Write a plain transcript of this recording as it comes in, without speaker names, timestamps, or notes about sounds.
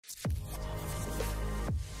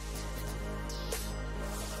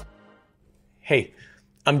Hey,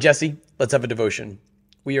 I'm Jesse. Let's have a devotion.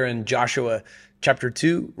 We are in Joshua chapter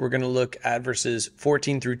 2. We're going to look at verses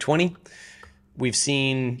 14 through 20. We've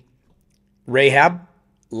seen Rahab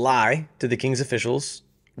lie to the king's officials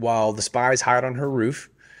while the spies hide on her roof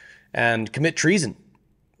and commit treason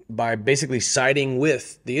by basically siding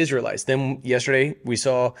with the Israelites. Then yesterday we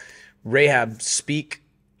saw Rahab speak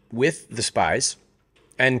with the spies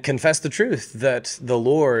and confess the truth that the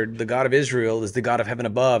Lord, the God of Israel, is the God of heaven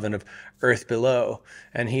above and of earth below.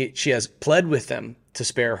 And she has pled with them to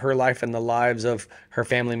spare her life and the lives of her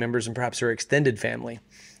family members and perhaps her extended family.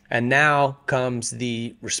 And now comes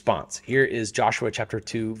the response. Here is Joshua chapter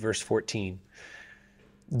 2, verse 14.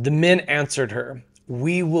 The men answered her,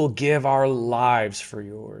 "We will give our lives for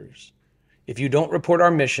yours. If you don't report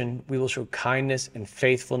our mission, we will show kindness and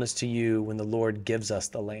faithfulness to you when the Lord gives us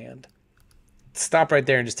the land." Stop right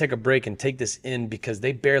there and just take a break and take this in, because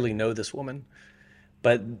they barely know this woman,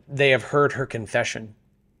 but they have heard her confession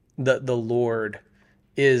that the Lord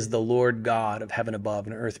is the Lord God of heaven above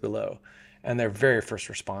and earth below. And their very first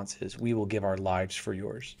response is, "We will give our lives for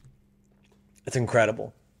yours." It's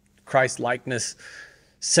incredible. Christ likeness,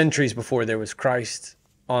 centuries before there was Christ,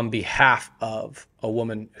 on behalf of a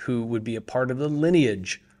woman who would be a part of the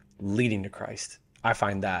lineage leading to Christ. I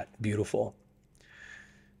find that beautiful.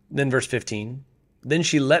 Then verse 15, then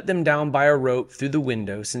she let them down by a rope through the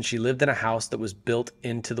window, since she lived in a house that was built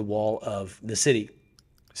into the wall of the city.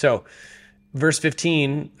 So verse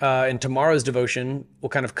 15, in tomorrow's devotion, we'll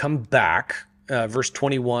kind of come back. Verse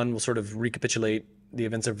 21 will sort of recapitulate the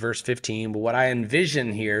events of verse 15. But what I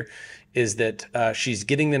envision here is that she's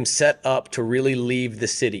getting them set up to really leave the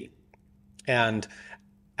city. And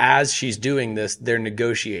as she's doing this, they're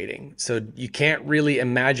negotiating. So you can't really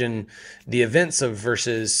imagine the events of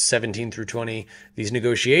verses 17 through 20, these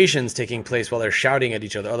negotiations taking place while they're shouting at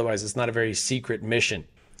each other. Otherwise, it's not a very secret mission.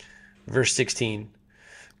 Verse 16,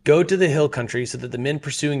 go to the hill country so that the men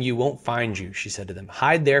pursuing you won't find you, she said to them.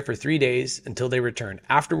 Hide there for 3 days until they return.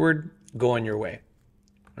 Afterward, go on your way.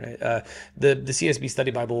 Right? The CSB Study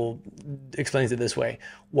Bible explains it this way.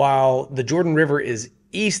 While the Jordan River is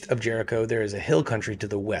east of Jericho, there is a hill country to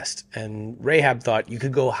the west. And Rahab thought you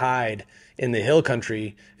could go hide in the hill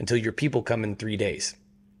country until your people come in 3 days.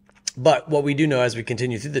 But what we do know as we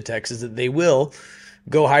continue through the text is that they will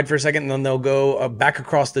go hide for a second, and then they'll go back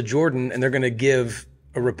across the Jordan, and they're going to give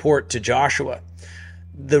a report to Joshua.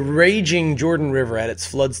 The raging Jordan River at its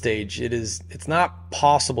flood stage, it's not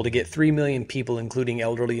possible to get 3 million people, including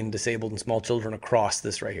elderly and disabled and small children, across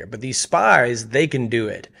this right here. But these spies, they can do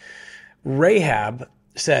it. Rahab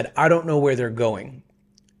said, I don't know where they're going.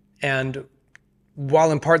 And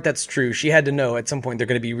while in part that's true, she had to know at some point they're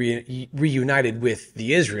going to be reunited with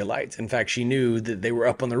the Israelites. In fact, she knew that they were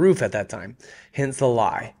up on the roof at that time, hence the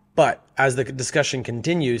lie. But as the discussion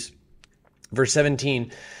continues, verse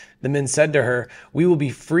 17, the men said to her, we will be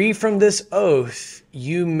free from this oath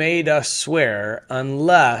you made us swear,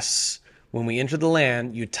 unless when we enter the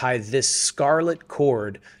land, you tie this scarlet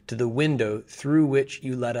cord to the window through which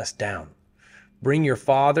you let us down. Bring your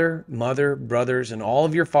father, mother, brothers, and all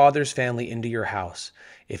of your father's family into your house.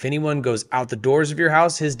 If anyone goes out the doors of your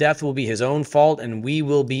house, his death will be his own fault, and we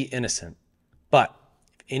will be innocent. But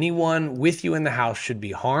if anyone with you in the house should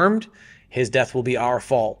be harmed, his death will be our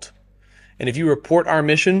fault. And if you report our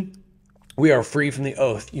mission, we are free from the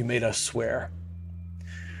oath you made us swear.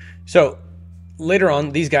 So later on,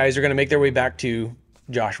 these guys are going to make their way back to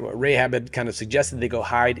Joshua. Rahab had kind of suggested they go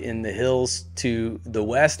hide in the hills to the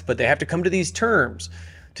west, but they have to come to these terms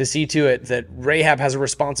to see to it that Rahab has a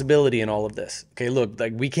responsibility in all of this. Okay, look,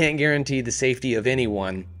 like we can't guarantee the safety of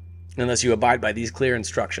anyone unless you abide by these clear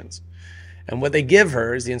instructions. And what they give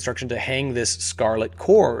her is the instruction to hang this scarlet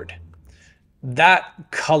cord.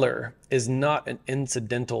 That color is not an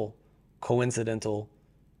coincidental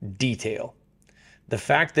detail. The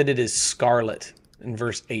fact that it is scarlet in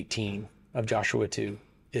verse 18 of Joshua 2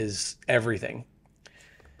 is everything.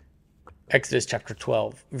 Exodus chapter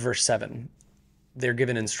 12, verse 7. They're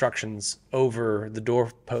given instructions over the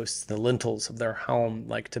doorposts, the lintels of their home,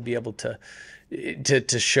 like to be able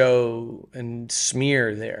to show and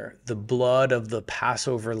smear there the blood of the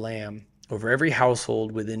Passover lamb over every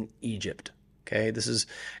household within Egypt. Okay, this is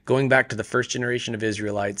going back to the first generation of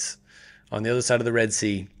Israelites on the other side of the Red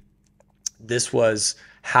Sea. This was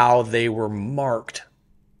how they were marked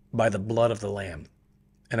by the blood of the Lamb.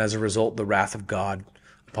 And as a result, the wrath of God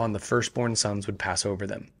upon the firstborn sons would pass over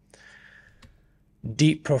them.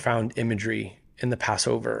 Deep, profound imagery in the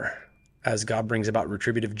Passover as God brings about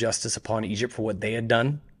retributive justice upon Egypt for what they had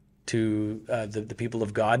done to the people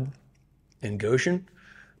of God in Goshen.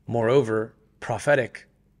 Moreover, prophetic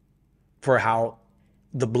for how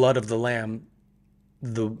the blood of the Lamb,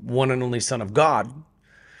 the one and only Son of God,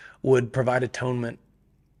 would provide atonement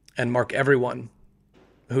and mark everyone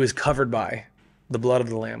who is covered by the blood of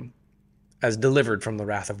the Lamb as delivered from the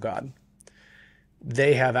wrath of God.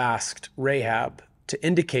 They have asked Rahab to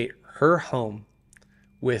indicate her home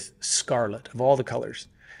with scarlet of all the colors.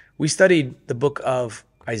 We studied the book of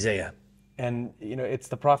Isaiah, and it's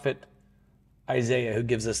the prophet Isaiah who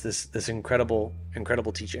gives us this incredible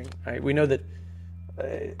teaching. Right? We know that,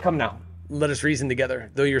 come now, let us reason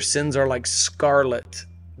together. Though your sins are like scarlet,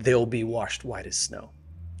 they'll be washed white as snow.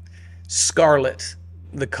 Scarlet,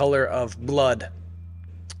 the color of blood.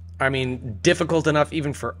 I mean, difficult enough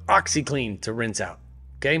even for OxyClean to rinse out,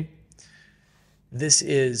 okay? This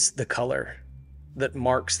is the color that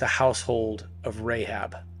marks the household of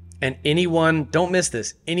Rahab. And anyone, don't miss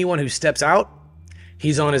this, anyone who steps out,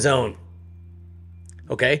 he's on his own,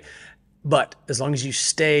 okay? But as long as you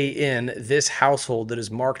stay in this household that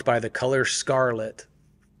is marked by the color scarlet,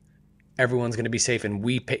 everyone's going to be safe, and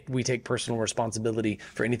we take personal responsibility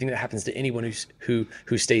for anything that happens to anyone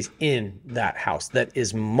who stays in that house that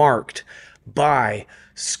is marked by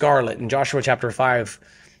scarlet. In Joshua chapter 5,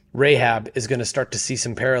 Rahab is going to start to see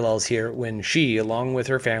some parallels here when she, along with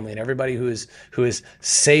her family and everybody who is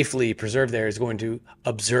safely preserved there, is going to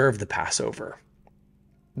observe the Passover.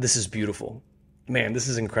 This is beautiful. Man, this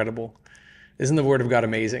is incredible. Isn't the word of God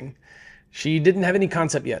amazing? She didn't have any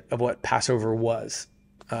concept yet of what Passover was.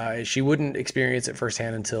 She wouldn't experience it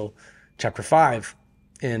firsthand until chapter 5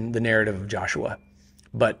 in the narrative of Joshua.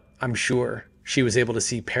 But I'm sure she was able to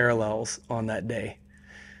see parallels on that day.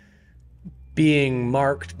 Being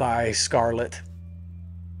marked by scarlet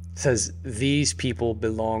says these people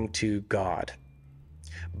belong to God,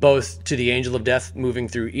 both to the angel of death moving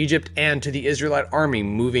through Egypt and to the Israelite army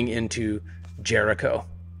moving into Jericho.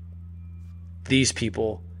 These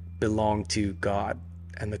people belong to God,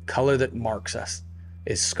 and the color that marks us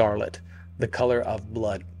is scarlet, the color of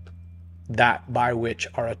blood, that by which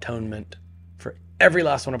our atonement for every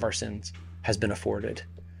last one of our sins has been afforded.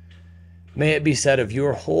 May it be said of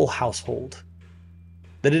your whole household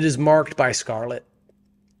that it is marked by scarlet,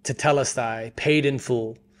 to tell us thy paid in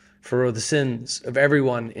full for the sins of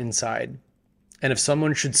everyone inside. And if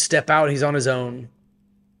someone should step out, he's on his own,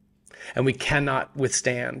 and we cannot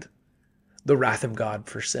withstand the wrath of God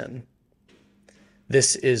for sin.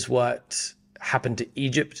 This is what happened to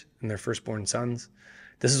Egypt and their firstborn sons.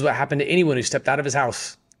 This is what happened to anyone who stepped out of his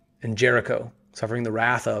house in Jericho, suffering the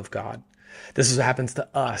wrath of God. This is what happens to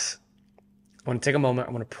us. I want to take a moment.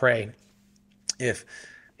 I want to pray. If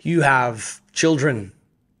you have children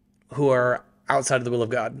who are outside of the will of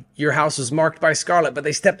God, your house was marked by scarlet, but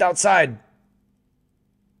they stepped outside.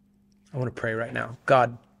 I want to pray right now.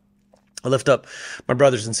 God, I lift up my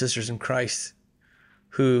brothers and sisters in Christ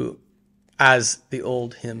who, as the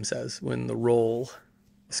old hymn says, when the roll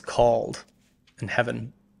is called in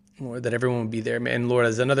heaven, Lord, that everyone would be there. And Lord,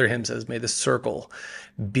 as another hymn says, may the circle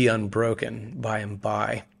be unbroken by and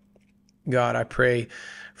by. God, I pray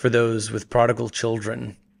for those with prodigal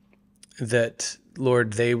children that,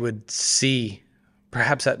 Lord, they would see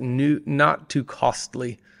perhaps that new, not too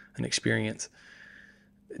costly an experience,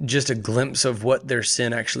 just a glimpse of what their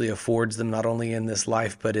sin actually affords them, not only in this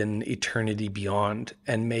life, but in eternity beyond.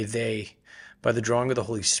 And may they, by the drawing of the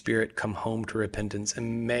Holy Spirit, come home to repentance.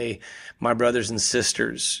 And may my brothers and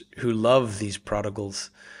sisters who love these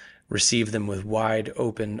prodigals receive them with wide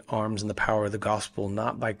open arms in the power of the gospel,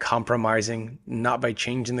 not by compromising, not by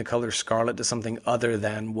changing the color scarlet to something other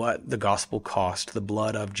than what the gospel cost, the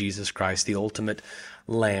blood of Jesus Christ, the ultimate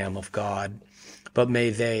Lamb of God. But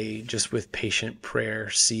may they, just with patient prayer,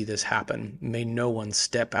 see this happen. May no one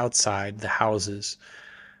step outside the houses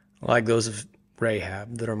like those of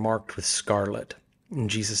Rahab that are marked with scarlet. In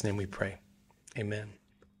Jesus' name we pray. Amen.